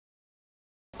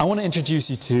I want to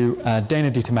introduce you to Dana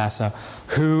Ditomaso,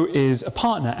 who is a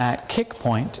partner at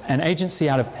Kickpoint, an agency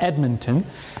out of Edmonton,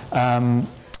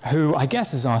 who I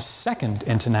guess is our second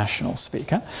international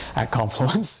speaker at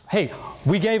Confluence. Hey,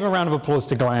 we gave a round of applause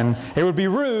to Glenn. It would be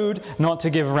rude not to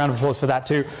give a round of applause for that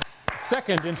too.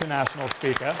 Second international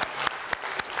speaker.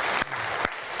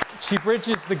 She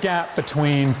bridges the gap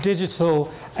between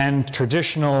digital and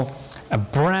traditional. A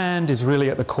brand is really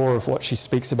at the core of what she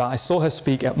speaks about. I saw her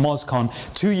speak at MozCon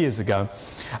 2 years ago,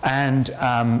 and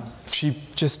she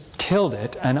just killed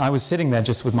it. And I was sitting there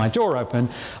just with my door open,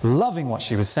 loving what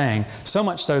she was saying. So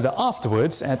much so that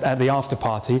afterwards, at the after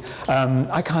party,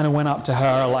 I kind of went up to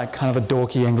her like kind of a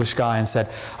dorky English guy and said,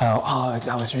 oh,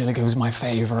 that was really good, it was my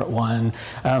favorite one.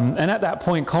 And at that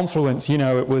point, Confluence, you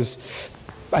know,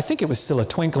 I think it was still a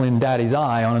twinkle in Daddy's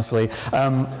eye, honestly.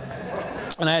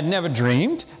 And I had never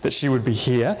dreamed that she would be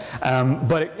here,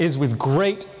 but it is with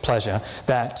great pleasure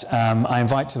that I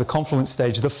invite to the Confluence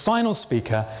stage the final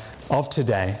speaker of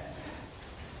today,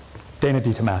 Dana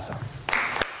Ditomaso.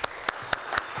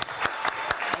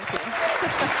 Thank you.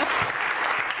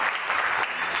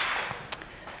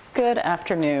 Good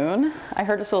afternoon. I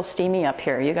heard it's a little steamy up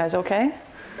here. You guys okay?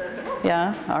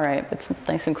 Yeah? All right. It's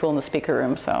nice and cool in the speaker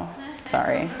room, so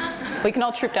sorry. We can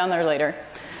all troop down there later.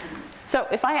 So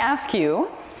if I ask you,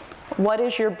 what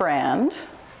is your brand?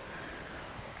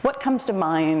 What comes to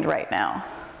mind right now?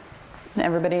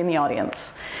 Everybody in the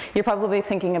audience. You're probably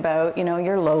thinking about, you know,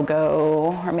 your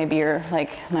logo, or maybe your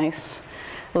like nice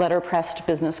letterpressed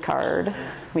business card.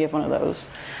 We have one of those.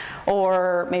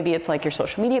 Or maybe it's like your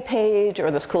social media page,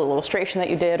 or this cool illustration that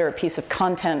you did, or a piece of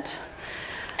content.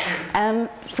 And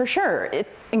for sure, it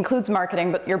includes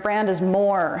marketing, but your brand is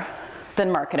more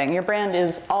than marketing. Your brand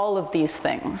is all of these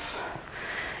things.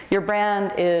 Your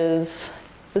brand is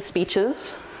the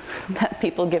speeches that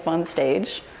people give on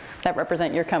stage that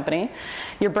represent your company.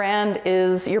 Your brand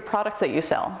is your products that you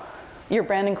sell. Your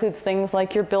brand includes things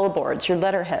like your billboards, your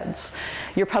letterheads,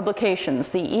 your publications,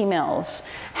 the emails,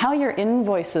 how your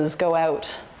invoices go out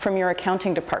from your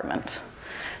accounting department,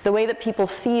 the way that people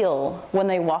feel when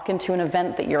they walk into an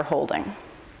event that you're holding,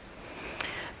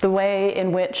 the way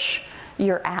in which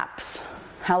your apps,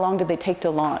 how long did they take to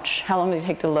launch? How long did they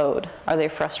take to load? Are they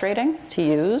frustrating to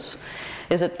use?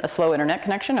 Is it a slow internet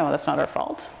connection? Oh, that's not our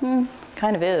fault.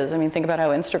 Kind of is. I mean, think about how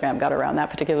Instagram got around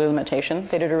that particular limitation.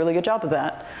 They did a really good job of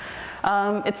that.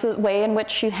 It's a way in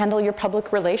which you handle your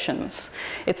public relations.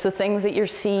 It's the things that your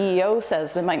CEO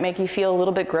says that might make you feel a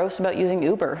little bit gross about using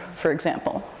Uber, for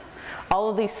example.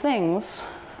 All of these things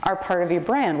are part of your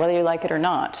brand, whether you like it or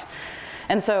not.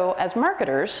 And so as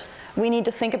marketers, we need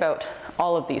to think about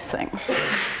all of these things.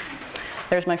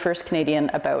 There's my first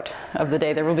Canadian about of the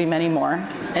day. There will be many more.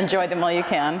 Enjoy them while you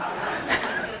can.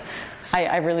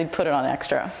 I really put it on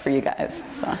extra for you guys.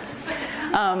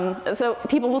 So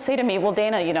people will say to me, well,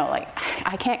 Dana, you know, like,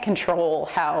 I can't control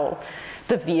how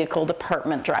the vehicle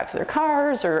department drives their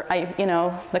cars, or you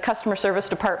know, the customer service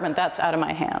department, that's out of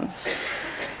my hands.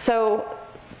 So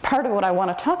part of what I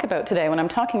want to talk about today when I'm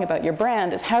talking about your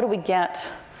brand is how do we get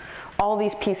all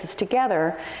these pieces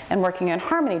together and working in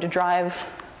harmony to drive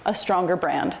a stronger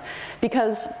brand.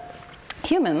 Because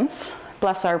humans,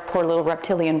 bless our poor little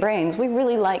reptilian brains, we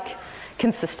really like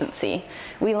consistency.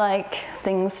 We like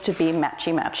things to be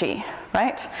matchy-matchy,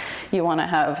 right? You want to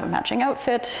have a matching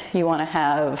outfit. You want to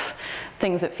have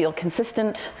things that feel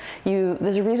consistent.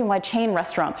 There's a reason why chain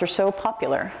restaurants are so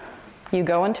popular. You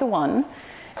go into one,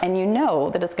 and you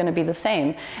know that it's going to be the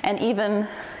same. And even,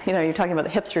 you know, you're talking about the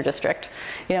hipster district,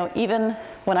 you know, even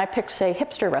when I pick, say,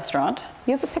 hipster restaurant,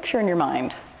 you have a picture in your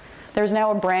mind. There's now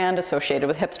a brand associated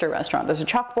with hipster restaurant. There's a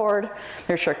chalkboard,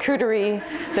 there's charcuterie,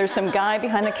 there's some guy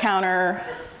behind the counter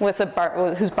with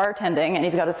who's bartending, and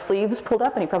he's got his sleeves pulled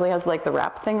up, and he probably has like the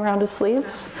wrap thing around his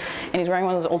sleeves, and he's wearing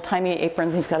one of those old-timey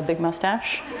aprons, and he's got a big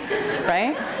mustache,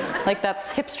 right? Like that's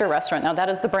hipster restaurant. Now that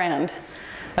is the brand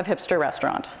of hipster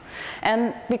restaurant.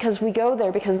 And because we go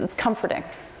there because it's comforting,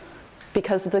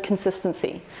 because of the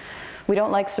consistency. We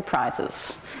don't like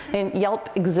surprises. And Yelp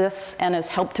exists and has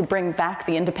helped to bring back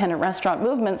the independent restaurant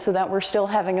movement so that we're still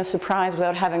having a surprise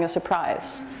without having a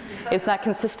surprise. It's that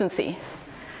consistency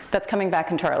that's coming back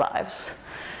into our lives.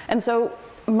 And so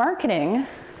marketing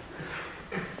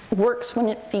works when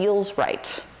it feels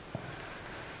right.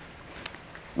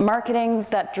 Marketing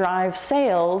that drives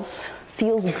sales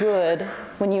feels good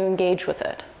when you engage with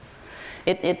it.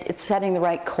 It's setting the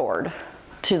right chord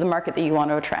to the market that you want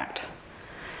to attract,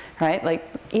 right? Like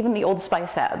even the Old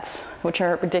Spice ads, which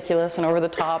are ridiculous and over the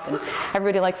top, and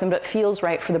everybody likes them, but it feels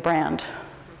right for the brand.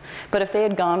 But if they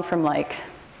had gone from like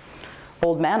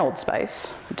Old Man Old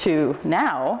Spice to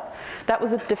now, that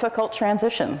was a difficult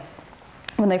transition.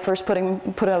 when they first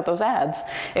put out those ads.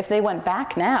 If they went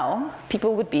back now,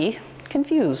 people would be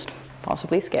confused,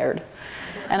 possibly scared.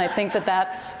 And I think that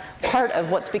that's part of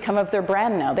what's become of their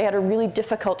brand now. They had a really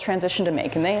difficult transition to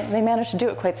make, and they managed to do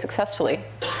it quite successfully.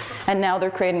 And now they're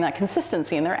creating that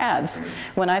consistency in their ads.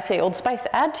 When I say Old Spice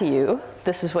ad to you,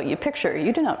 this is what you picture.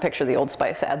 You do not picture the Old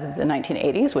Spice ads of the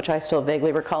 1980s, which I still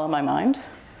vaguely recall in my mind.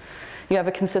 You have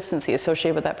a consistency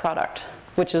associated with that product,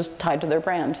 which is tied to their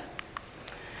brand.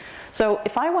 So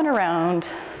if I went around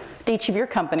to each of your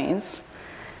companies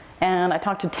and I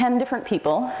talked to 10 different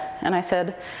people and I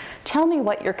said, tell me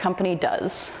what your company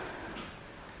does,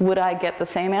 would I get the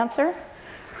same answer?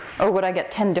 Or would I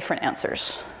get 10 different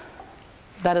answers?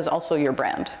 That is also your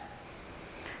brand.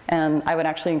 And I would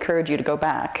actually encourage you to go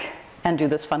back and do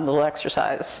this fun little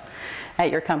exercise at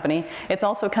your company. It's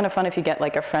also kind of fun if you get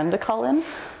like a friend to call in,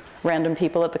 random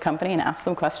people at the company, and ask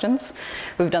them questions.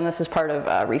 We've done this as part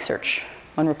of research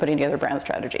when we're putting together brand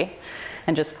strategy,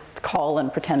 and just call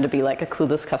and pretend to be like a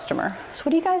clueless customer. So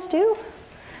what do you guys do?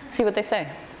 See what they say.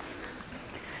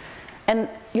 And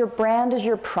your brand is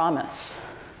your promise.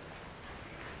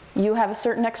 You have a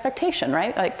certain expectation,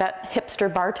 right? Like that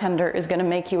hipster bartender is going to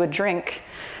make you a drink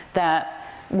that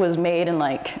was made in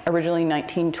like originally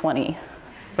 1920,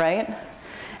 right?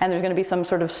 And there's going to be some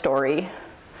sort of story,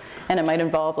 and it might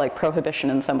involve like prohibition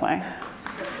in some way,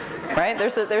 right?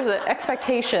 There's an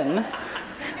expectation.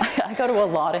 I go to a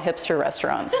lot of hipster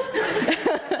restaurants.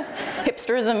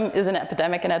 Hipsterism is an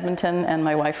epidemic in Edmonton, and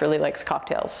my wife really likes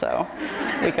cocktails, so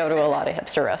we go to a lot of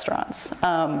hipster restaurants.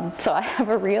 So I have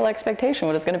a real expectation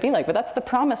what it's going to be like, but that's the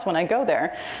promise when I go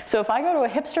there. So if I go to a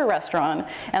hipster restaurant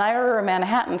and I order a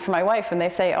Manhattan for my wife and they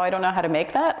say, oh, I don't know how to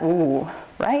make that, ooh,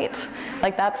 right?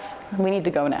 Like we need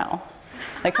to go now.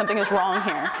 Like something is wrong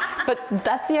here. But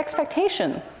that's the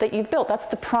expectation that you've built. That's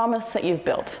the promise that you've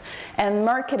built. And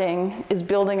marketing is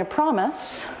building a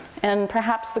promise, and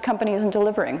perhaps the company isn't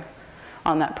delivering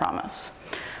on that promise.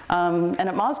 And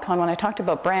at MozCon, when I talked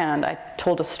about brand, I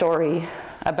told a story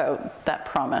about that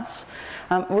promise.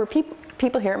 Were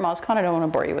people here at MozCon? I don't want to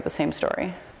bore you with the same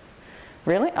story.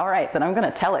 Really? All right, then I'm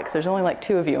going to tell it, because there's only like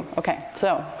 2 of you. Okay,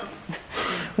 so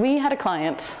we had a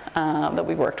client that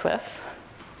we worked with,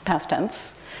 past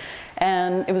tense,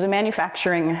 and it was a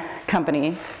manufacturing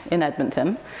company in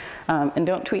Edmonton. And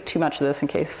don't tweet too much of this in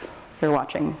case you're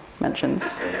watching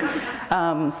mentions.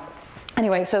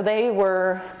 Anyway, so they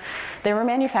were a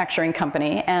manufacturing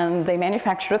company, and they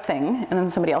manufactured a thing, and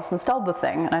then somebody else installed the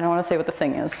thing. And I don't want to say what the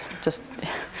thing is,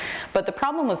 but the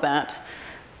problem was that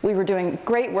we were doing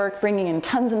great work, bringing in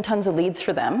tons and tons of leads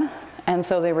for them, and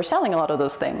so they were selling a lot of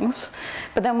those things.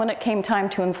 But then when it came time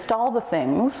to install the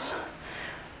things,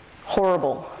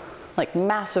 horrible, like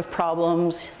massive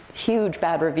problems, huge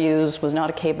bad reviews, was not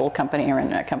a cable company or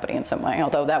internet company in some way,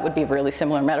 although that would be a really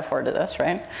similar metaphor to this,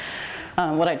 right?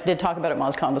 What I did talk about at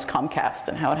MozCon was Comcast,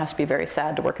 and how it has to be very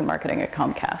sad to work in marketing at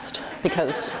Comcast,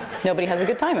 because nobody has a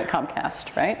good time at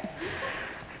Comcast, right?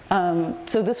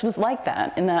 So this was like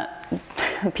that, in that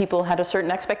people had a certain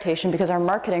expectation because our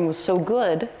marketing was so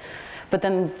good, but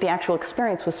then the actual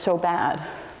experience was so bad.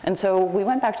 And so we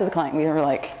went back to the client, we were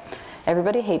like,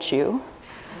 everybody hates you.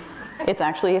 It's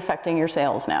actually affecting your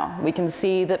sales now. We can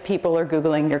see that people are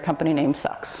Googling your company name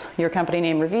sucks, your company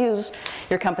name reviews,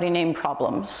 your company name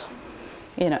problems,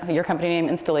 your company name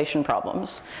installation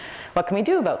problems. What can we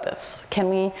do about this? Can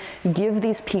we give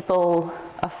these people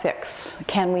a fix?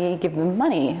 Can we give them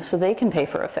money so they can pay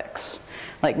for a fix?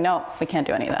 Like, no, we can't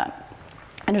do any of that.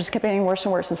 And it just kept getting worse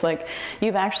and worse. It's like,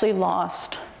 you've actually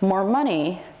lost more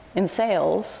money in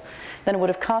sales than it would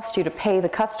have cost you to pay the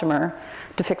customer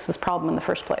to fix this problem in the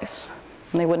first place.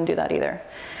 And they wouldn't do that either.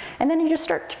 And then you just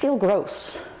start to feel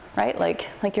gross, right? Like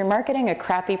you're marketing a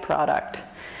crappy product.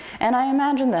 And I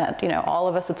imagine that, all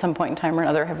of us at some point in time or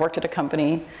another have worked at a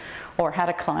company or had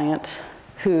a client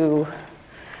who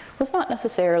was not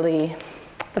necessarily,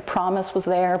 the promise was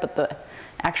there, but the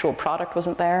actual product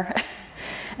wasn't there.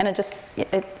 And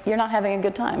you're not having a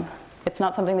good time. It's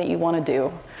not something that you want to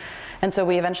do. And so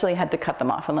we eventually had to cut them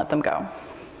off and let them go.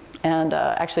 And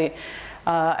actually,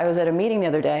 I was at a meeting the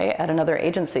other day at another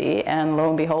agency, and lo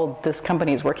and behold, this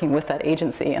company is working with that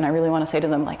agency. And I really want to say to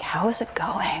them, like, how is it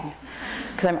going?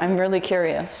 Because I'm really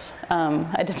curious.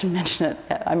 I didn't mention it.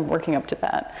 I'm working up to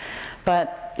that.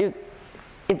 But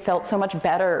it felt so much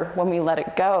better when we let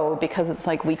it go, because it's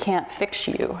like, we can't fix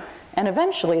you. And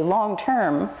eventually, long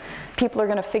term, people are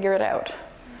going to figure it out.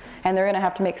 And they're going to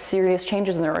have to make serious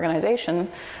changes in their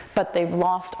organization, but they've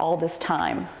lost all this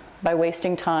time by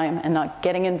wasting time and not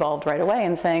getting involved right away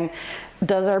and saying,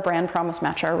 does our brand promise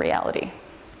match our reality?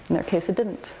 In their case, it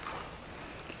didn't.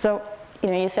 So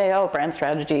you say, oh, brand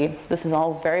strategy, this is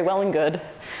all very well and good,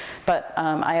 but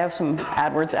I have some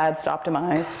AdWords ads to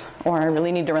optimize, or I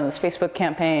really need to run this Facebook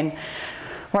campaign,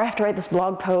 or I have to write this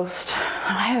blog post.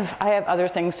 I have other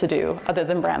things to do other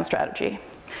than brand strategy.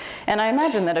 And I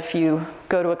imagine that if you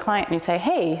go to a client and you say,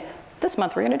 hey, this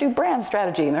month we're going to do brand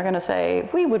strategy, and they're going to say,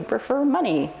 we would prefer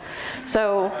money.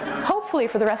 So hopefully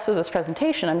for the rest of this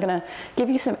presentation, I'm going to give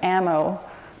you some ammo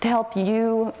to help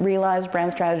you realize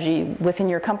brand strategy within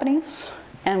your companies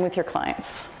and with your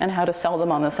clients, and how to sell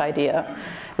them on this idea,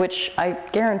 which I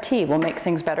guarantee will make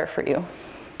things better for you.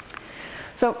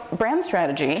 So brand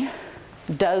strategy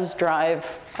does drive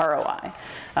ROI.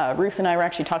 Ruth and I were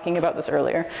actually talking about this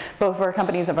earlier. Both of our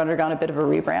companies have undergone a bit of a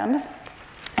rebrand,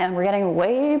 and we're getting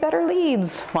way better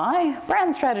leads. Why?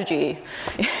 Brand strategy.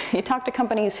 You talk to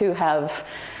companies who have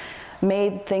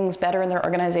made things better in their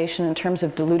organization in terms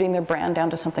of diluting their brand down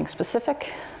to something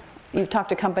specific. You've talked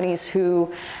to companies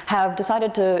who have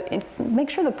decided to make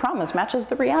sure the promise matches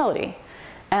the reality.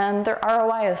 And their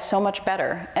ROI is so much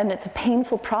better. And it's a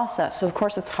painful process, so of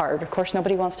course it's hard. Of course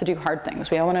nobody wants to do hard things.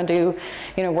 We all want to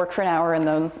do, work for an hour and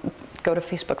then go to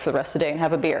Facebook for the rest of the day and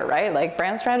have a beer, right? Like,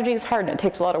 brand strategy is hard and it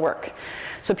takes a lot of work.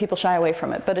 So people shy away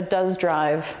from it, but it does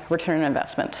drive return on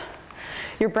investment.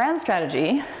 Your brand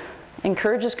strategy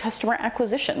encourages customer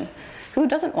acquisition. Who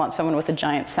doesn't want someone with a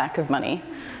giant sack of money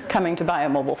coming to buy a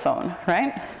mobile phone,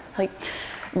 right? Like,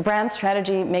 brand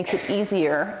strategy makes it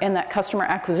easier in that customer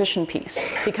acquisition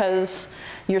piece, because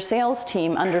your sales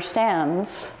team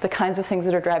understands the kinds of things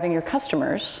that are driving your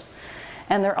customers,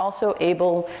 and they're also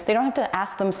able, they don't have to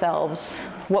ask themselves,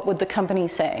 what would the company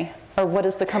say? Or what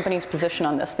is the company's position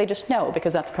on this? They just know,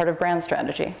 because that's part of brand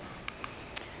strategy.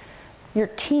 Your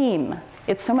team,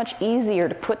 it's so much easier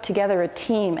to put together a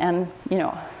team, and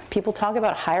people talk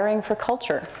about hiring for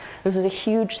culture. This is a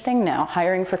huge thing now,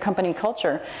 hiring for company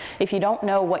culture. If you don't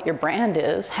know what your brand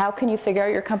is, how can you figure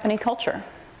out your company culture?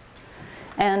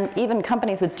 And even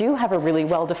companies that do have a really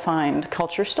well-defined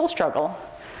culture still struggle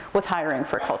with hiring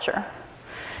for culture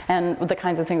and the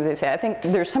kinds of things they say. I think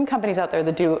there's some companies out there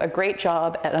that do a great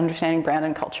job at understanding brand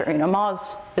and culture.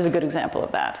 Moz is a good example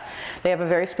of that. They have a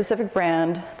very specific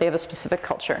brand, they have a specific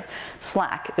culture.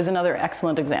 Slack is another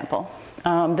excellent example.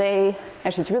 Actually,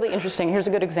 it's really interesting. Here's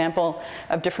a good example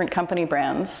of different company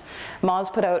brands.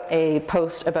 Moz put out a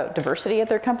post about diversity at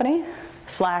their company.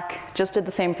 Slack just did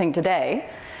the same thing today.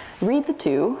 Read the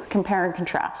two, compare and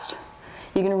contrast.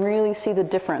 You can really see the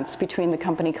difference between the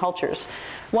company cultures.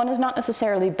 One is not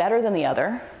necessarily better than the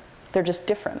other, they're just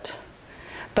different.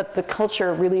 But the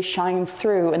culture really shines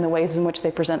through in the ways in which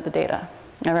they present the data.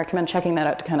 I recommend checking that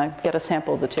out to kind of get a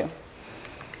sample of the two.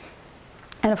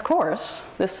 And of course,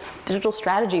 this digital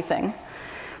strategy thing,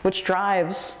 which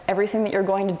drives everything that you're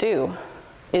going to do,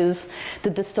 is the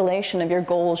distillation of your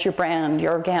goals, your brand,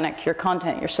 your organic, your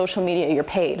content, your social media, your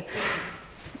paid.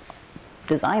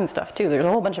 Design stuff too. There's a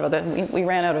whole bunch of other, we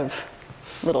ran out of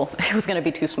it was going to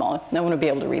be too small. No one would be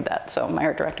able to read that, so my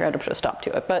art director had to put a stop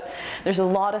to it. But there's a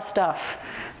lot of stuff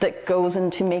that goes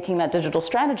into making that digital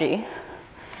strategy,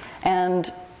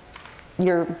 and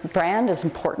your brand is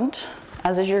important,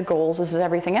 as is your goals, as is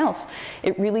everything else.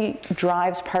 It really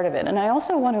drives part of it. And I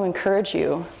also want to encourage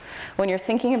you, when you're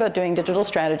thinking about doing digital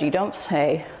strategy, don't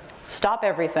say, stop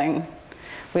everything.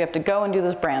 We have to go and do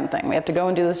this brand thing. We have to go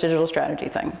and do this digital strategy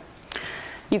thing.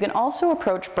 You can also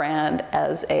approach brand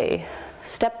as a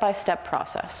step-by-step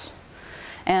process.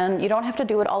 And you don't have to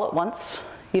do it all at once.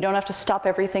 You don't have to stop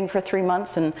everything for 3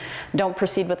 months and don't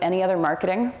proceed with any other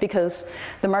marketing, because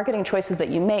the marketing choices that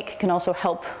you make can also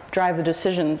help drive the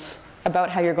decisions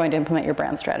about how you're going to implement your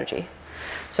brand strategy.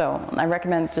 So I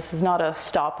recommend this is not a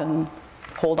stop and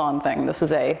hold on thing. This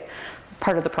is a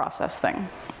part of the process thing.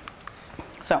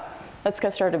 So let's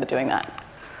get started with doing that.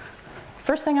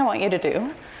 First thing I want you to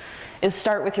do is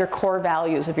start with your core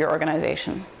values of your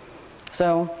organization.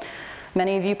 So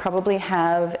many of you probably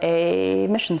have a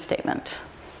mission statement,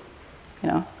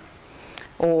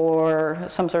 or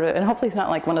some sort of, and hopefully it's not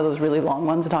like one of those really long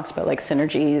ones that talks about like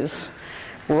synergies,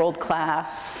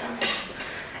 world-class,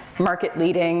 market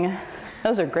leading.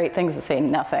 Those are great things that say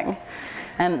nothing.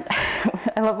 And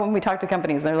I love when we talk to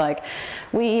companies, they're like,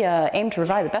 we aim to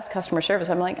provide the best customer service.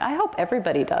 I'm like, I hope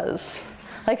everybody does.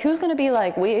 Like, who's going to be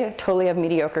like, we totally have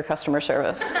mediocre customer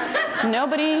service?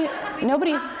 Nobody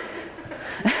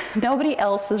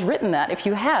else has written that. If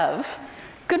you have,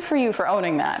 good for you for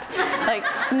owning that. Like,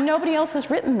 nobody else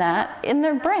has written that. in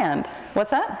their brand.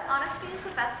 What's that? Honesty is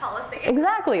the best policy.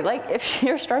 Exactly. Like if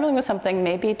you're struggling with something,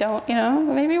 maybe don't,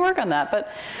 maybe work on that.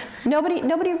 But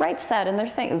nobody writes that in their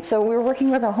thing. So we were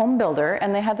working with a home builder,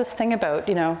 and they had this thing about,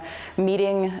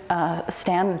 meeting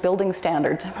building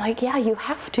standards. I'm like, yeah, you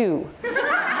have to,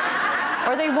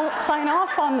 or they won't sign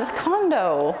off on the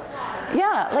condo.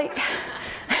 Yeah, like.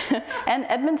 And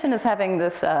Edmonton is having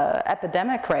this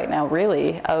epidemic right now,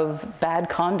 really, of bad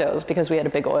condos because we had a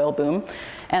big oil boom.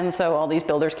 And so all these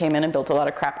builders came in and built a lot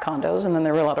of crap condos, and then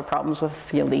there were a lot of problems with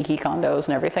leaky condos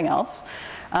and everything else.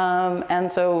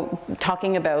 And so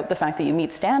talking about the fact that you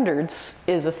meet standards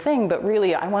is a thing, but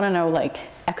really I want to know like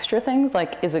extra things,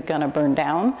 like is it going to burn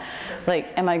down? Like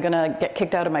am I going to get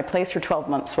kicked out of my place for 12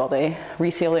 months while they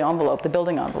reseal the envelope, the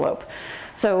building envelope?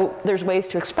 So there's ways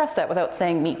to express that without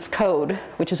saying meets code,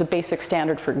 which is a basic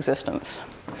standard for existence.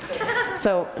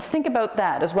 So think about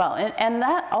that as well. And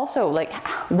that also, like,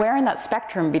 where in that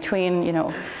spectrum between,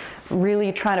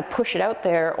 really trying to push it out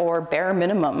there or bare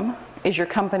minimum is your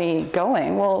company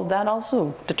going? Well, that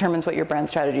also determines what your brand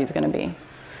strategy is going to be.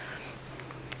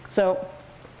 So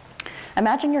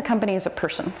imagine your company is a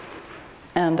person.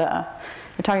 And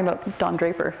we're talking about Don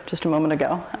Draper just a moment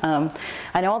ago.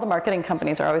 I know all the marketing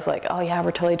companies are always like, oh yeah,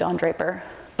 we're totally Don Draper.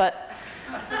 But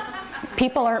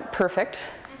people aren't perfect,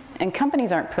 and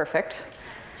companies aren't perfect.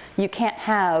 You can't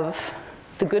have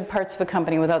the good parts of a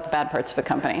company without the bad parts of a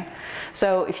company.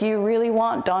 So if you really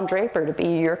want Don Draper to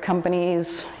be your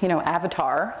company's,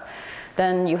 avatar,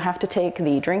 then you have to take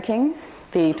the drinking,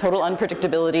 the total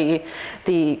unpredictability,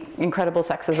 the incredible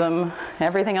sexism,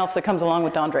 everything else that comes along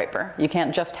with Don Draper. You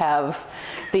can't just have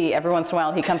the every once in a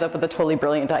while he comes up with a totally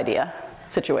brilliant idea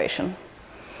situation.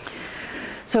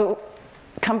 So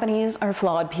companies are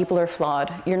flawed, people are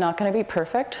flawed. You're not going to be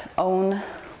perfect. Own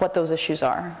what those issues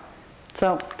are.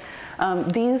 So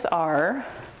these are,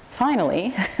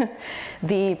 finally,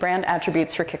 the brand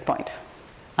attributes for Kickpoint.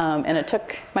 And it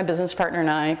took my business partner and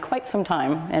I quite some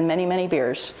time and many, many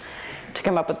beers to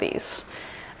come up with these.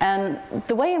 And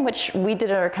the way in which we did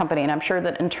it at our company, and I'm sure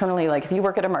that internally, like if you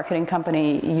work at a marketing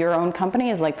company, your own company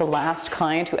is like the last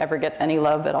client who ever gets any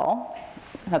love at all.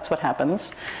 That's what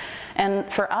happens. And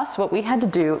for us, what we had to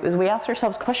do is we asked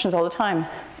ourselves questions all the time.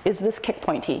 Is this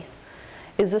Kickpointy?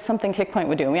 Is this something Kickpoint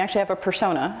would do? And we actually have a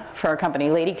persona for our company,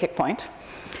 Lady Kickpoint.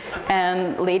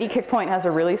 And Lady Kickpoint has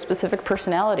a really specific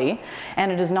personality,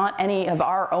 and it is not any of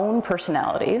our own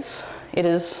personalities. It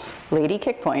is Lady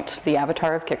Kickpoint, the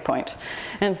avatar of Kickpoint.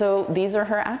 And so these are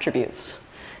her attributes.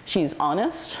 She's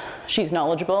honest, she's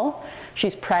knowledgeable,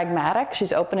 she's pragmatic,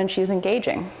 she's open, and she's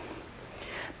engaging.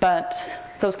 But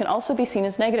those can also be seen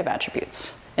as negative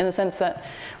attributes, in the sense that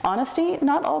honesty,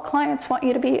 not all clients want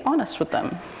you to be honest with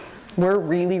them. We're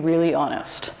really, really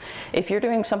honest. If you're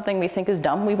doing something we think is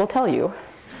dumb, we will tell you.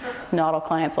 Not all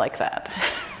clients like that.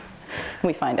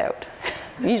 We find out.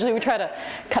 Usually we try to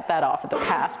cut that off at the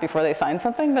pass before they sign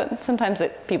something, but sometimes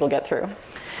people get through.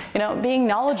 Being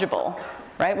knowledgeable,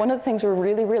 right? One of the things we're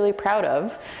really, really proud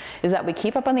of is that we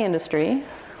keep up on the industry,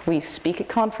 we speak at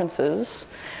conferences,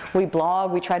 we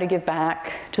blog, we try to give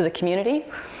back to the community.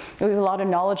 We have a lot of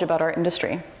knowledge about our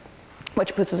industry,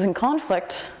 which puts us in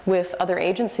conflict with other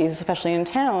agencies, especially in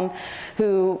town,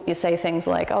 who you say things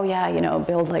like, oh yeah,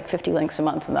 build like 50 links a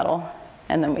month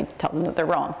and then we tell them that they're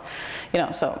wrong.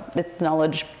 So it's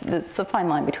knowledge, it's a fine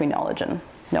line between knowledge and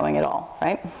knowing it all,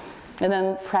 right? And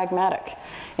then pragmatic,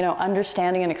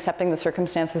 understanding and accepting the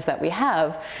circumstances that we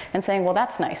have and saying, well,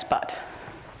 that's nice, but,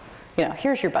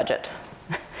 here's your budget.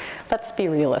 Let's be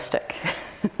realistic.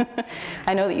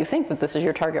 I know that you think that this is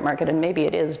your target market, and maybe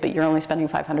it is, but you're only spending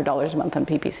 $500 a month on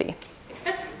PPC.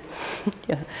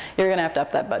 You're going to have to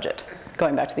up that budget,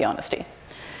 going back to the honesty.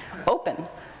 Open.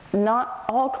 Not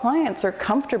all clients are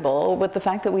comfortable with the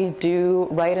fact that we do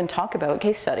write and talk about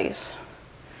case studies.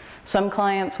 Some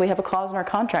clients, we have a clause in our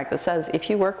contract that says, if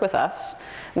you work with us,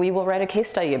 we will write a case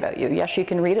study about you. Yes, you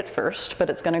can read it first, but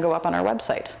it's going to go up on our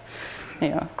website.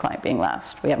 Client being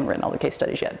last. We haven't written all the case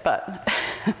studies yet, but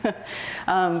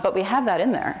we have that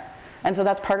in there. And so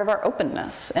that's part of our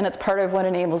openness, and it's part of what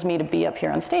enables me to be up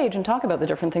here on stage and talk about the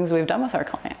different things we've done with our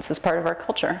clients. It's part of our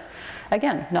culture.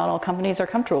 Again, not all companies are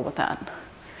comfortable with that.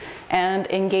 And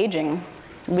engaging.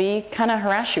 We kind of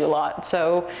harass you a lot.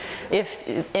 So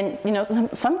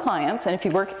some clients, and if you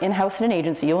work in-house in an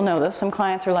agency, you'll know this, some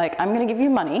clients are like, I'm going to give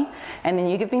you money, and then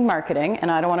you give me marketing,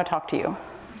 and I don't want to talk to you.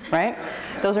 Right?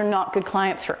 Those are not good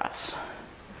clients for us.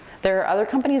 There are other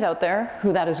companies out there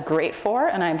who that is great for,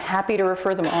 and I'm happy to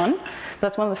refer them on.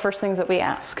 That's one of the first things that we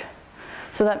ask.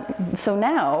 So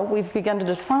now we've begun to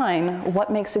define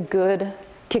what makes a good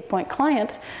Kickpoint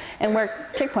client and where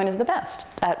Kickpoint is the best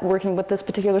at working with this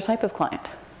particular type of client.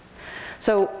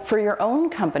 So for your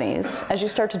own companies, as you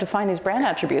start to define these brand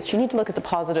attributes, you need to look at the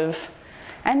positive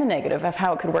and the negative of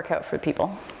how it could work out for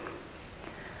people.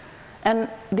 And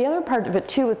the other part of it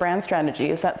too with brand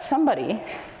strategy is that somebody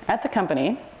at the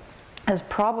company has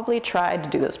probably tried to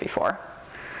do this before.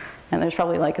 And there's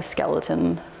probably like a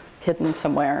skeleton hidden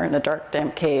somewhere in a dark,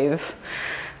 damp cave.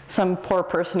 Some poor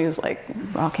person who's like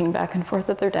rocking back and forth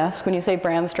at their desk when you say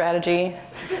brand strategy.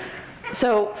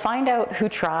 So find out who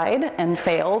tried and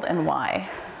failed and why.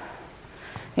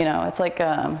 You know, it's like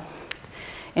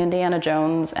Indiana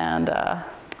Jones and,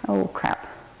 oh crap.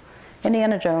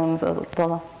 Indiana Jones,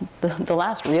 the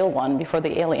last real one before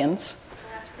the aliens.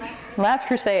 Last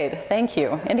Crusade, thank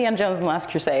you. Indiana Jones and the Last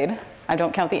Crusade. I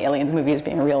don't count the Aliens movie as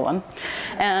being a real one.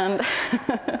 And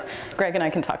Greg and I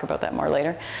can talk about that more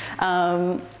later.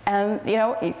 And you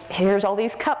know, here's all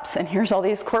these cups and here's all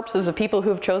these corpses of people who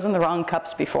have chosen the wrong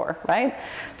cups before, right?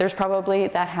 There's probably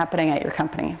that happening at your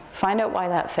company. Find out why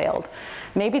that failed.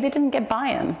 Maybe they didn't get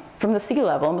buy-in from the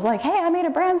C-level and was like, hey, I made a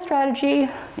brand strategy,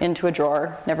 into a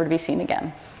drawer, never to be seen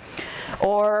again.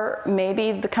 Or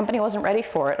maybe the company wasn't ready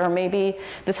for it, or maybe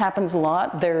this happens a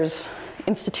lot. There's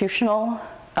institutional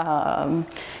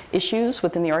issues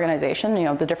within the organization. You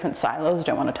know, the different silos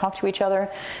don't want to talk to each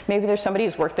other. Maybe there's somebody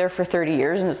who's worked there for 30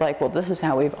 years and is like, well, this is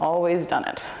how we've always done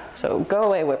it. So go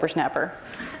away, whippersnapper.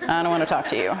 I don't want to talk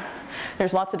to you.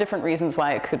 There's lots of different reasons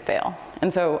why it could fail.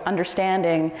 And so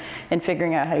understanding and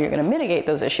figuring out how you're going to mitigate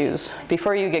those issues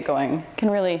before you get going can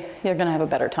really, you're going to have a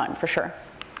better time for sure.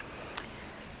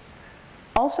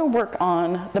 Also work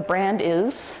on the brand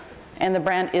is and the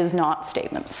brand is not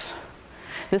statements.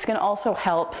 This can also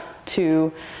help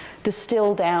to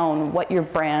distill down what your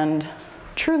brand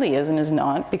truly is and is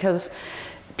not, because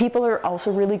people are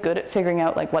also really good at figuring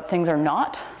out like what things are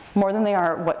not more than they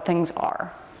are what things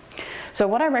are. So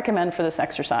what I recommend for this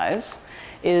exercise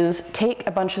is take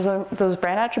a bunch of those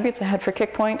brand attributes I had for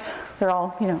Kickpoint. They're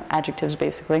all, you know, adjectives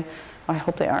basically. I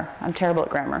hope they are. I'm terrible at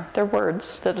grammar. They're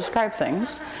words that describe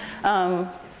things.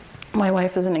 My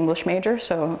wife is an English major,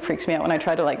 so it freaks me out when I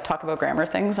try to like talk about grammar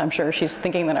things. I'm sure she's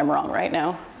thinking that I'm wrong right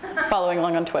now, following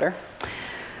along on Twitter.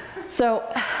 So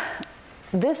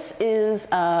this is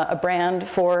a brand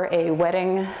for a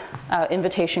wedding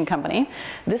invitation company.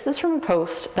 This is from a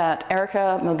post that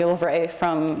Erica McGillivray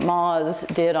from Moz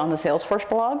did on the Salesforce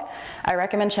blog. I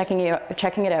recommend checking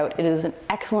it out. It is an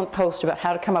excellent post about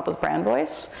how to come up with brand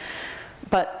voice.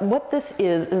 But what this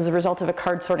is a result of a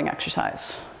card sorting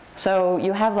exercise. So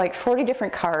you have like 40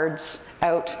 different cards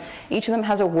out. Each of them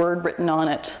has a word written on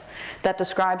it that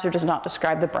describes or does not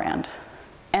describe the brand.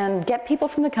 And get people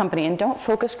from the company, and don't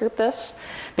focus group this,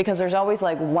 because there's always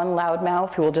like one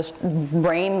loudmouth who will just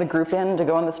rein the group in to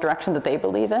go in this direction that they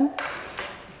believe in.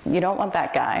 You don't want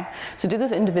that guy. So do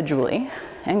this individually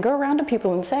and go around to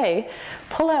people and say,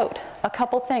 pull out a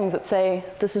couple things that say,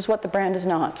 this is what the brand is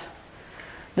not.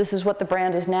 This is what the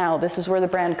brand is now. This is where the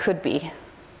brand could be.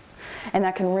 And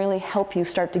that can really help you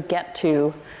start to get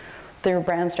to their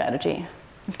brand strategy.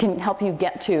 It can help you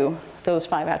get to those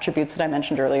 5 attributes that I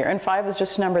mentioned earlier. And 5 is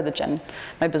just a number that Jen,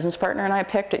 my business partner, and I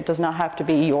picked. It does not have to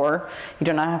be you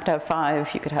do not have to have 5.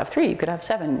 You could have 3, you could have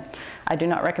 7. I do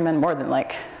not recommend more than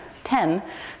like 10,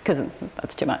 because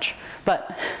that's too much.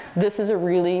 But this is a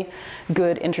really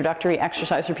good introductory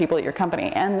exercise for people at your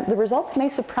company. And the results may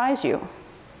surprise you.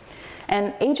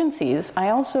 And agencies, I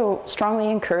also strongly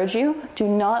encourage you, do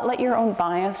not let your own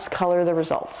bias color the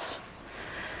results.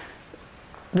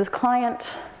 This client,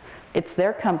 it's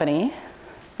their company.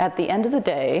 At the end of the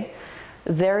day,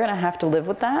 they're going to have to live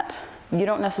with that. You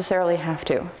don't necessarily have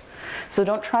to. So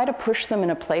don't try to push them in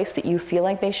a place that you feel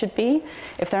like they should be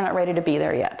if they're not ready to be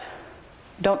there yet.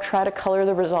 Don't try to color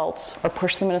the results or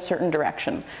push them in a certain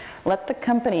direction. Let the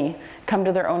company come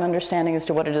to their own understanding as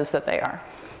to what it is that they are.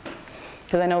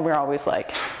 Because I know we're always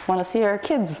like, want to see our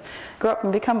kids grow up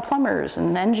and become plumbers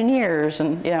and engineers,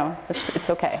 and you know, it's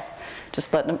okay.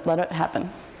 Just let it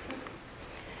happen.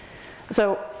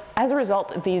 So as a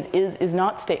result of these is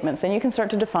not statements, then you can start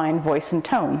to define voice and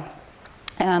tone.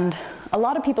 And a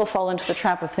lot of people fall into the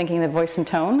trap of thinking that voice and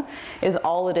tone is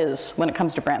all it is when it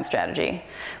comes to brand strategy.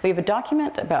 We have a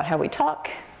document about how we talk,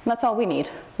 and that's all we need.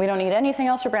 We don't need anything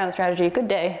else for brand strategy. Good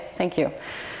day, thank you.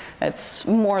 It's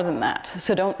more than that,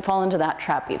 so don't fall into that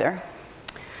trap either.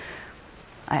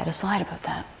 I had a slide about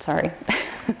that, sorry.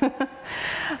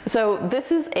 So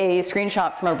this is a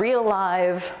screenshot from a real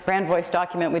live brand voice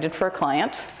document we did for a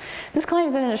client. This client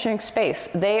is in an interesting space.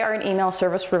 They are an email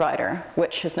service provider,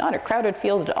 which is not a crowded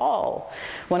field at all.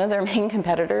 One of their main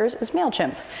competitors is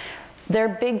MailChimp. Their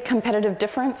big competitive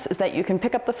difference is that you can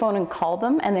pick up the phone and call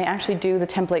them, and they actually do the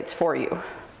templates for you.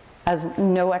 as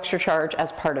no extra charge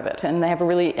as part of it. And they have a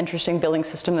really interesting billing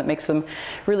system that makes them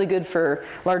really good for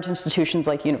large institutions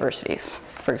like universities,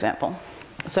 for example.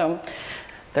 So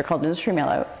they're called Industry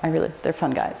Mailout. They're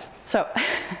fun guys. So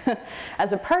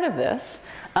as a part of this,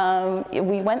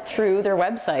 we went through their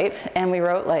website and we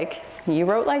wrote like, you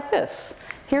wrote like this.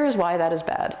 Here is why that is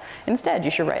bad. Instead,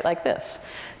 you should write like this.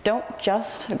 Don't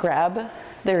just grab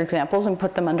their examples and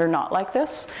put them under not like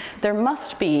this. There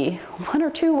must be 1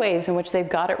 or 2 ways in which they've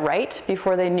got it right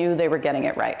before they knew they were getting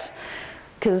it right.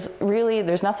 Because really,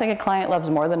 there's nothing a client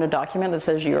loves more than a document that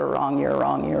says you're wrong, you're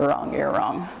wrong, you're wrong, you're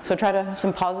wrong. So try to have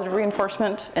some positive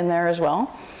reinforcement in there as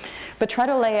well. But try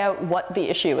to lay out what the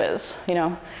issue is. You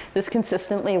know, this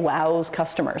consistently wows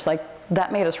customers. Like,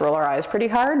 that made us roll our eyes pretty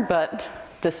hard, but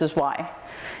this is why.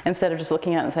 Instead of just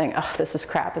looking at it and saying, oh, this is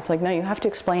crap. It's like, no, you have to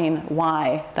explain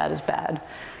why that is bad.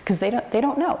 Because they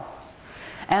don't know.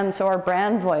 And so our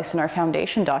brand voice and our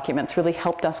foundation documents really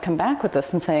helped us come back with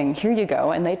this and saying, here you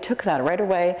go. And they took that right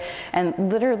away.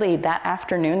 And literally that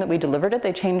afternoon that we delivered it,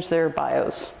 they changed their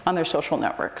bios on their social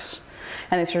networks.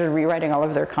 And they started rewriting all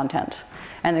of their content.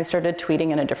 And they started tweeting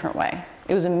in a different way.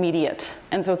 It was immediate.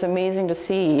 And so it's amazing to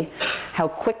see how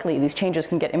quickly these changes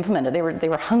can get implemented. They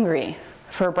were hungry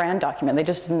for a brand document. They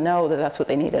just didn't know that that's what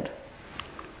they needed.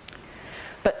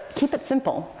 But keep it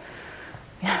simple.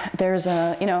 There's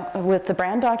a, you know, with the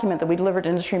brand document that we delivered to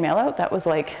Industry Mailout, that was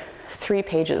like 3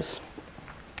 pages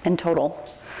in total.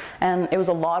 And it was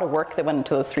a lot of work that went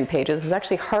into those 3 pages. It's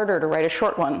actually harder to write a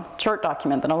short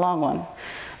document than a long one.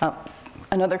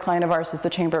 Another client of ours is the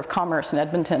Chamber of Commerce in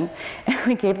Edmonton. And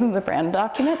we gave them the brand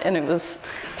document and it was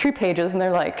 3 pages and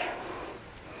they're like,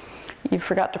 you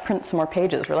forgot to print some more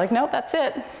pages. We're like, nope, that's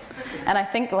it. And I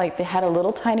think like they had a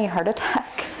little tiny heart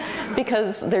attack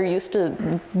because they're used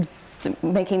to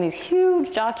making these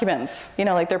huge documents. You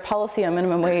know, like their policy on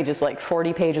minimum wage is like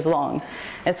 40 pages long.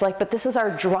 It's like, but this is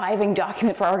our driving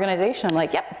document for our organization. I'm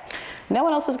like, yep, no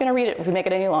one else is gonna read it if we make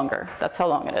it any longer. That's how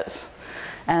long it is.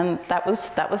 And that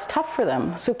was tough for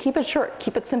them. So keep it short,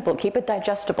 keep it simple, keep it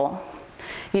digestible.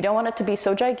 You don't want it to be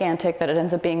so gigantic that it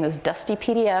ends up being this dusty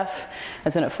PDF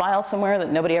as in a file somewhere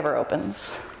that nobody ever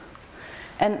opens.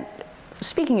 And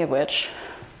speaking of which,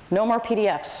 no more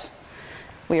PDFs.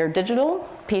 We are digital,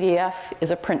 PDF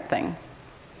is a print thing.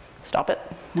 Stop it.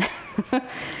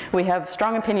 We have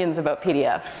strong opinions about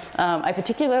PDFs. I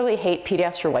particularly hate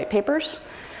PDFs for white papers,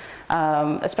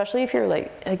 especially if you're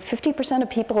like 50% of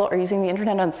people are using the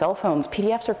internet on cell phones.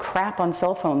 PDFs are crap on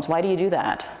cell phones. Why do you do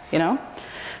that, you know?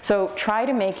 So try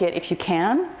to make it, if you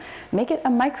can, make it a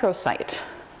microsite.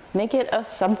 Make it a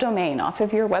subdomain off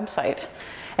of your website.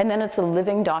 And then it's a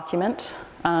living document.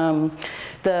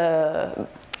 The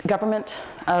government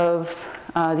of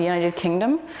the United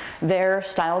Kingdom, their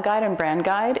style guide and brand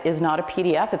guide is not a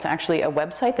PDF. It's actually a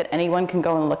website that anyone can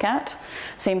go and look at.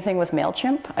 Same thing with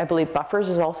MailChimp. I believe Buffers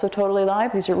is also totally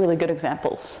live. These are really good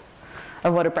examples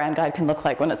of what a brand guide can look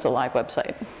like when it's a live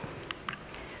website.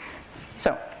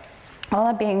 So, all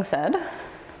that being said,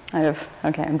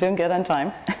 okay, I'm doing good on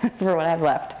time for what I have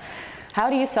left. How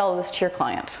do you sell this to your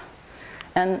client?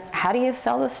 And how do you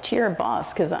sell this to your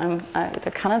boss? Because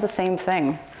they're kind of the same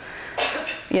thing.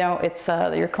 You know, it's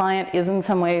your client is in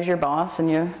some ways your boss,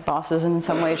 and your boss is in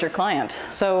some ways your client.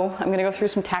 So I'm going to go through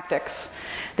some tactics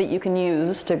that you can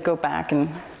use to go back,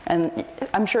 and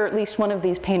I'm sure at least one of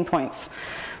these pain points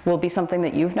will be something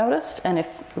that you've noticed. And if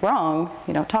wrong,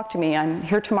 you know, talk to me. I'm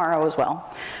here tomorrow as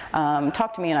well.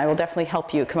 Talk to me, and I will definitely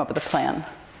help you come up with a plan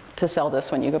to sell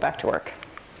this when you go back to work.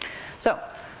 So,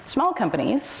 small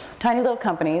companies, tiny little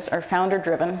companies, are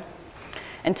founder-driven.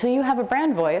 Until you have a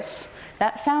brand voice,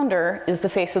 that founder is the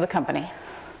face of the company.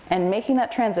 And making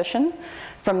that transition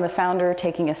from the founder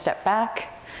taking a step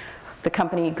back, the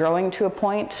company growing to a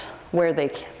point where the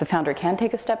founder can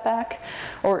take a step back,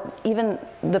 or even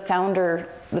the founder,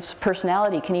 this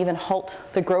personality can even halt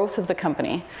the growth of the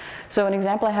company. So an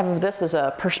example I have of this is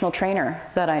a personal trainer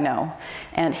that I know.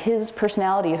 And his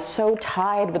personality is so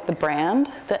tied with the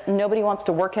brand that nobody wants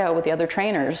to work out with the other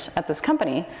trainers at this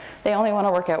company. They only want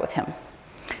to work out with him.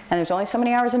 And there's only so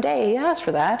many hours a day he has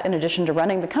for that, in addition to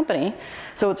running the company.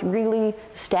 So it's really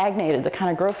stagnated the kind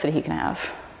of growth that he can have.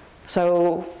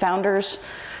 So founders,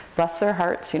 bless their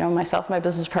hearts, you know, myself and my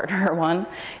business partner are one.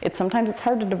 Sometimes it's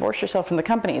hard to divorce yourself from the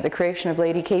company. The creation of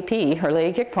Lady KP, or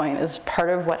Lady Kickpoint, is part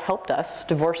of what helped us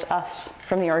divorce us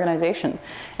from the organization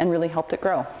and really helped it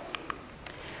grow.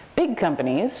 Big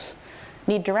companies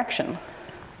need direction.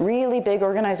 Really big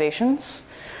organizations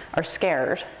are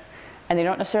scared, and they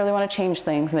don't necessarily want to change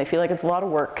things, and they feel like it's a lot of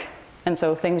work, and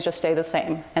so things just stay the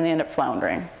same, and they end up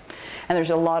floundering. And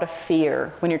there's a lot of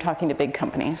fear when you're talking to big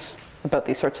companies. about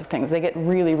these sorts of things. They get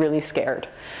really, really scared.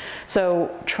 So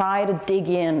try to dig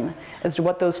in as to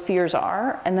what those fears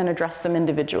are and then address them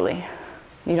individually.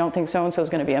 You don't think so-and-so is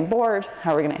going to be on board,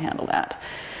 how are we going to handle that?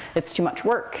 It's too much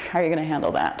work, how are you going to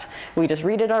handle that? We just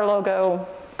redid our logo,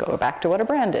 go back to what a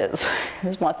brand is.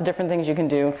 There's lots of different things you can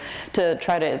do to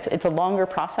try to, it's a longer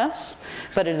process,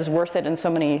 but it is worth it in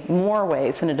so many more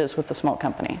ways than it is with a small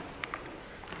company.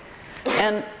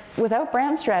 And without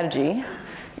brand strategy,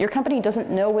 your company doesn't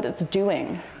know what it's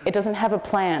doing. It doesn't have a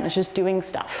plan, it's just doing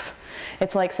stuff.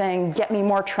 It's like saying, get me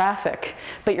more traffic,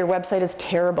 but your website is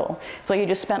terrible. It's like you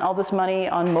just spent all this money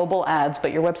on mobile ads,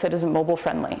 but your website isn't mobile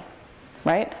friendly,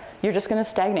 right? You're just going to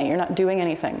stagnate. You're not doing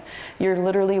anything. You're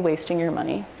literally wasting your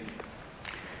money.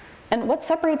 And what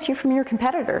separates you from your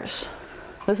competitors?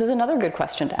 This is another good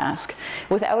question to ask.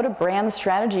 Without a brand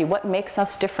strategy, what makes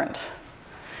us different?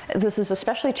 This is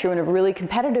especially true in a really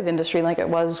competitive industry like it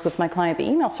was with my client, the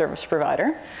email service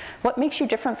provider. What makes you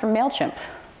different from MailChimp?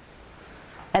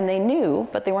 And they knew,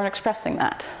 but they weren't expressing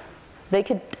that. They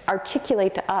could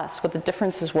articulate to us what the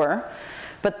differences were,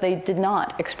 but they did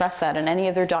not express that in any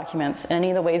of their documents, in any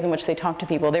of the ways in which they talked to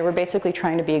people. They were basically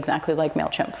trying to be exactly like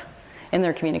MailChimp in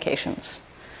their communications.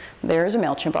 There is a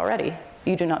MailChimp already.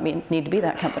 You do not need to be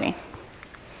that company.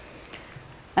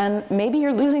 And maybe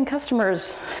you're losing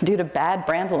customers due to bad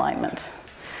brand alignment.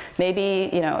 Maybe,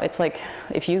 you know, it's like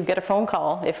if you get a phone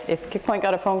call, if Kickpoint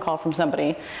got a phone call from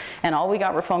somebody, and all we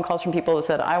got were phone calls from people that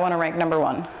said, I want to rank #1.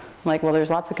 I'm like, well, there's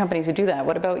lots of companies who do that.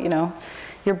 What about, you know,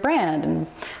 your brand and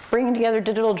bringing together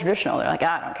digital traditional? They're like,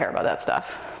 I don't care about that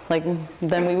stuff. Like,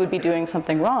 then we would be doing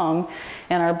something wrong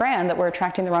in our brand, that we're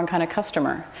attracting the wrong kind of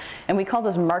customer. And we call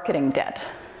this marketing debt,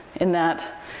 in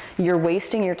that you're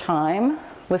wasting your time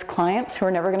with clients who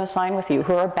are never going to sign with you,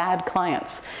 who are bad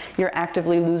clients. You're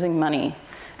actively losing money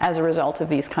as a result of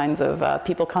these kinds of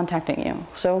people contacting you.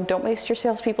 So don't waste your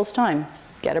salespeople's time.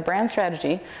 Get a brand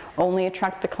strategy. Only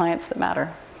attract the clients that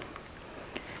matter.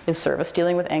 Is service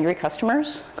dealing with angry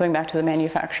customers? Going back to the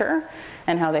manufacturer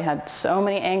and how they had so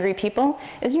many angry people.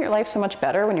 Isn't your life so much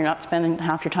better when you're not spending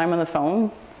half your time on the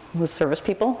phone with service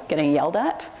people getting yelled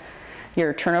at?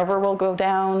 Your turnover will go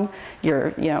down.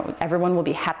 Everyone will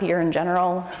be happier in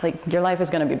general. Like, your life is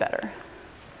going to be better.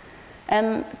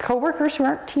 And coworkers who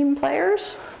aren't team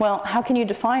players, well, how can you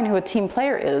define who a team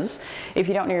player is if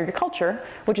you don't know your culture,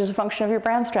 which is a function of your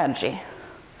brand strategy?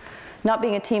 Not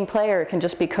being a team player can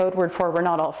just be code word for we're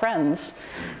not all friends,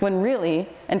 when really,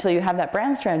 until you have that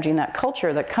brand strategy and that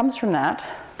culture that comes from that,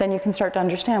 then you can start to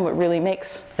understand what really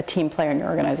makes a team player in your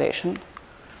organization.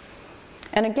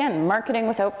 And again, marketing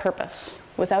without purpose,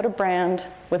 without a brand,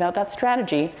 without that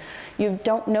strategy, you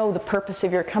don't know the purpose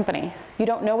of your company. You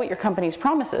don't know what your company's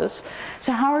promise is,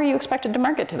 so how are you expected to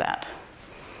market to that?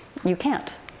 You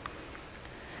can't.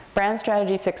 Brand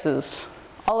strategy fixes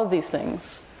all of these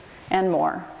things and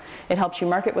more. It helps you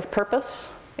market with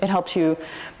purpose. It helps you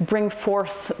bring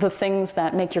forth the things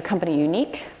that make your company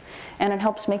unique, and it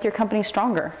helps make your company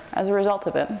stronger as a result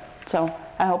of it. So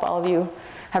I hope all of you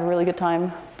have a really good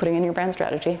time putting in your brand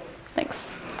strategy. Thanks.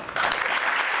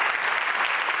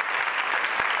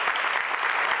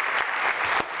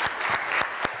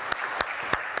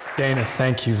 Dana,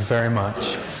 thank you very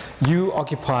much. You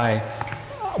occupy,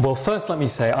 well, first let me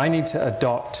say, I need to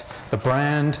adopt the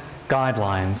brand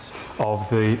guidelines of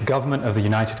the government of the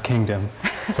United Kingdom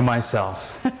for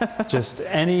myself. Just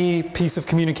any piece of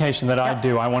communication that I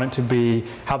do, I want it to be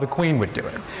how the Queen would do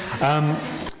it.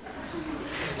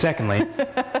 Secondly,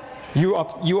 you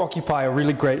occupy a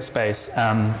really great space,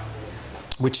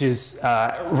 which is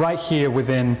right here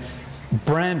within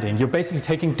branding. You're basically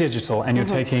taking digital and you're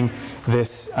taking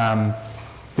this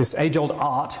this age-old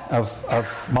art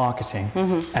of marketing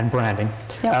and branding,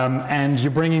 and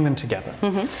you're bringing them together.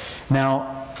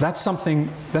 Now, that's something,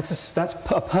 that's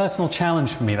a personal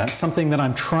challenge for me. That's something that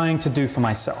I'm trying to do for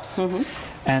myself.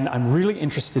 And I'm really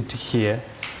interested to hear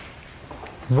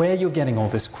where you're getting all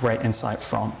this great insight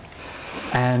from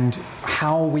and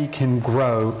how we can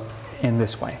grow in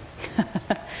this way.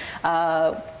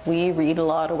 We read a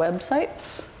lot of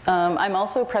websites. I'm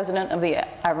also president of the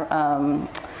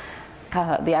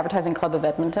Advertising Club of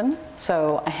Edmonton,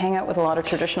 so I hang out with a lot of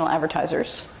traditional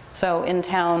advertisers. So in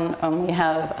town, we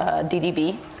have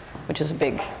DDB, which is a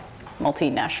big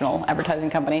multinational advertising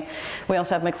company. We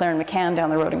also have McLaren McCann down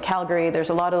the road in Calgary.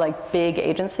 There's a lot of like big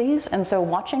agencies, and so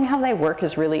watching how they work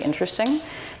is really interesting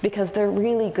because they're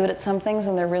really good at some things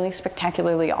and they're really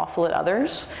spectacularly awful at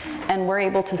others, and we're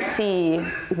able to see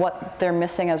what they're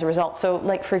missing as a result. So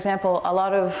like, for example, a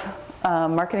lot of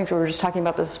marketing, we were just talking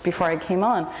about this before I came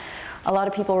on, a lot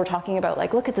of people were talking about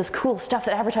like, look at this cool stuff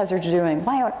that advertisers are doing.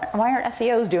 Why aren't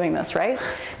SEOs doing this, right?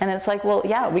 And it's like, well,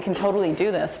 yeah, we can totally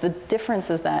do this. The difference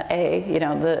is that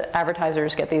the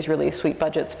advertisers get these really sweet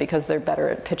budgets because they're better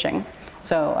at pitching.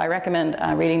 So I recommend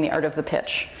reading The Art of the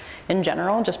Pitch in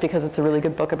general, just because it's a really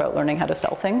good book about learning how to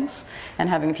sell things and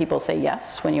having people say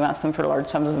yes when you ask them for large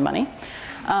sums of money.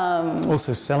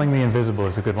 Also, Selling the Invisible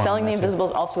is a good one. Selling the Invisible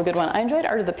is also a good one. I enjoyed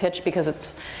Art of the Pitch because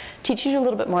it teaches you a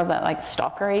little bit more of that like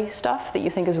stalkery stuff that you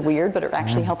think is weird, but it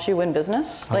actually helps you win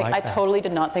business. I totally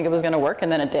did not think it was going to work,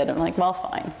 and then it did. I'm like, well,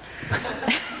 fine.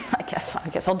 I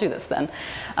guess I'll do this then.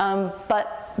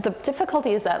 But the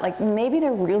difficulty is that like maybe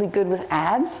they're really good with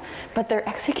ads, but their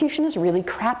execution is really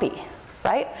crappy.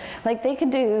 Right? Like they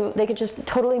could just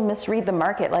totally misread the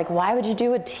market. Like, why would you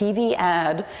do a TV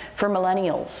ad for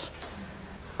millennials?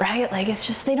 Right? Like, it's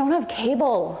just, they don't have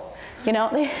cable. You know,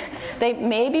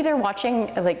 maybe they're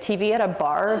watching like TV at a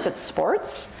bar if it's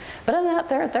sports, but other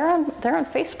than that, they're on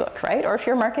Facebook, right? Or if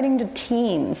you're marketing to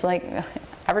teens, like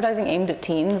advertising aimed at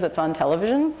teens that's on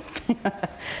television,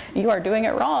 you are doing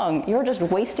it wrong. You're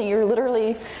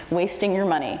literally wasting your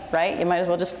money, right? You might as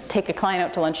well just take a client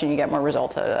out to lunch and you get more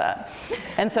results out of that.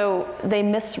 And so they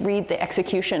misread the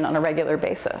execution on a regular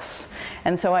basis.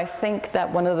 And so I think that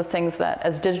one of the things that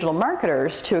as digital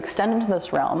marketers to extend into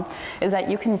this realm is that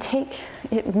you can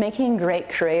making great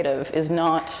creative is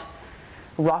not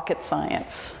rocket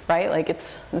science, right? Like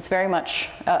it's very much,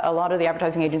 a lot of the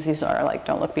advertising agencies are like,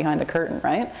 don't look behind the curtain,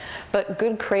 right? But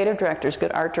good creative directors,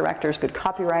 good art directors, good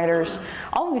copywriters,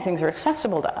 all of these things are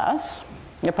accessible to us.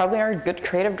 There probably are good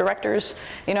creative directors,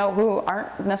 who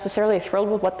aren't necessarily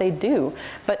thrilled with what they do,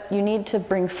 but you need to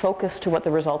bring focus to what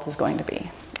the result is going to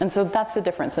be. And so that's the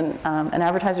difference. And an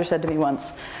advertiser said to me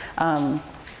once,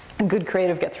 good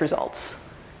creative gets results.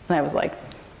 And I was like,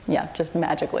 yeah, just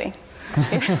magically.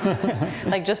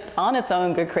 Like just on its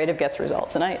own, good creative gets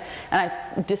results. And I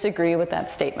disagree with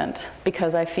that statement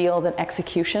because I feel that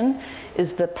execution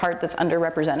is the part that's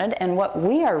underrepresented, and what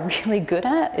we are really good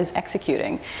at is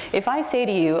executing. If I say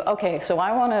to you, okay, so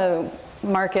I want to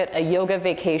market a yoga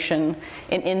vacation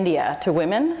in India to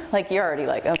women, like you're already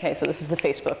like, okay, so this is the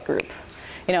Facebook group.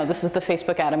 This is the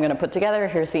Facebook ad I'm going to put together.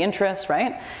 Here's the interest,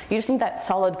 right? You just need that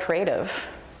solid creative.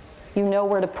 You know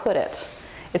where to put it.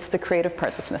 It's the creative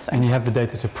part that's missing. And you have the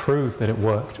data to prove that it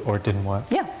worked or it didn't work.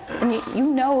 Yeah, and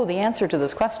you know the answer to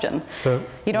this question. So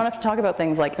you don't have to talk about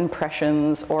things like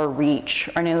impressions or reach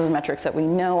or any of those metrics that we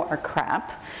know are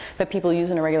crap, that people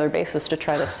use on a regular basis to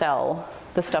try to sell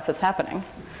the stuff that's happening.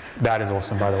 That is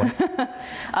awesome, by the way.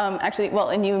 Actually, well,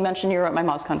 and you mentioned you were at my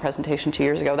MozCon presentation 2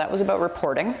 years ago. That was about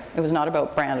reporting. It was not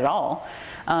about brand at all.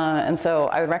 And so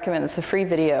I would recommend, it's a free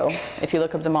video, if you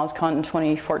look up the MozCon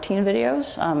 2014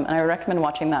 videos, and I would recommend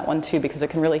watching that one too, because it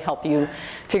can really help you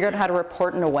figure out how to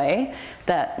report in a way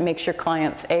that makes your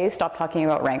clients, A, stop talking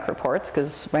about rank reports,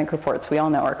 because rank reports we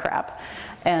all know are crap,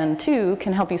 and 2,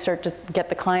 can help you start to get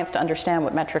the clients to understand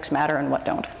what metrics matter and what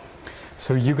don't.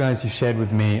 So you shared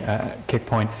with me at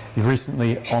Kickpoint, you've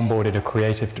recently onboarded a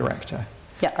creative director.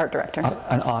 Yeah, art director.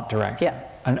 An art director. Yeah.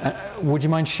 And would you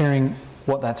mind sharing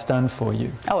what that's done for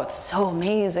you? Oh, it's so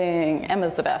amazing.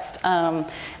 Emma's the best.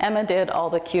 Emma did all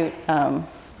the cute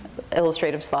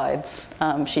illustrative slides.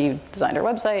 She designed her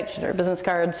website, she did her business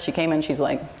cards. She came in, she's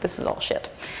like, this is all shit.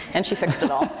 And she fixed it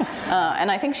all.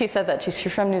 And I think she said that she's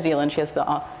from New Zealand. She has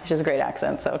a great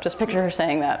accent. So just picture her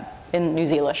saying that in New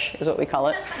Zealish is what we call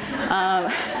it.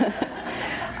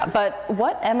 But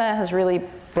what Emma has really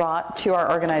brought to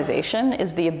our organization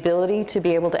is the ability to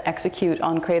be able to execute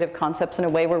on creative concepts in a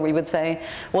way where we would say,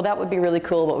 well, that would be really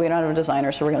cool, but we don't have a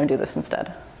designer, so we're going to do this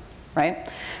instead, right?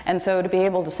 And so to be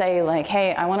able to say, like,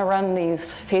 hey, I want to run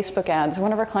these Facebook ads.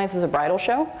 One of our clients is a bridal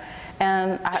show,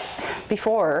 and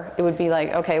before it would be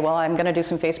like, okay, well, I'm going to do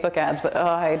some Facebook ads, but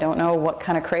I don't know what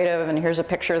kind of creative, and here's a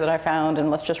picture that I found, and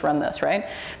let's just run this, right?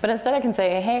 But instead I can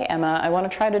say, hey, Emma, I want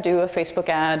to try to do a Facebook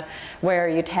ad where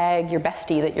you tag your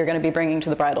bestie that you're going to be bringing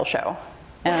to the bridal show.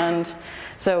 And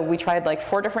so we tried like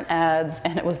 4 different ads,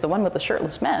 and it was the one with the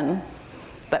shirtless men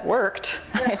that worked.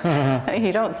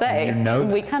 You don't say. You know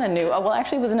that. We kind of knew. Oh, well,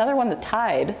 actually, it was another one that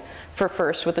tied for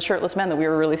first with the shirtless men that we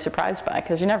were really surprised by,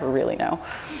 because you never really know.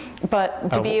 But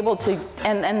to be able to,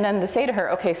 and then to say to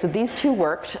her, okay, so these 2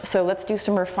 worked, so let's do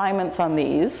some refinements on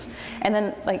these, and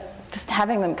then like just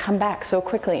having them come back so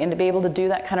quickly, and to be able to do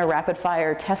that kind of rapid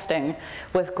fire testing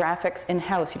with graphics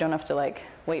in-house, you don't have to like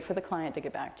wait for the client to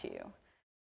get back to you.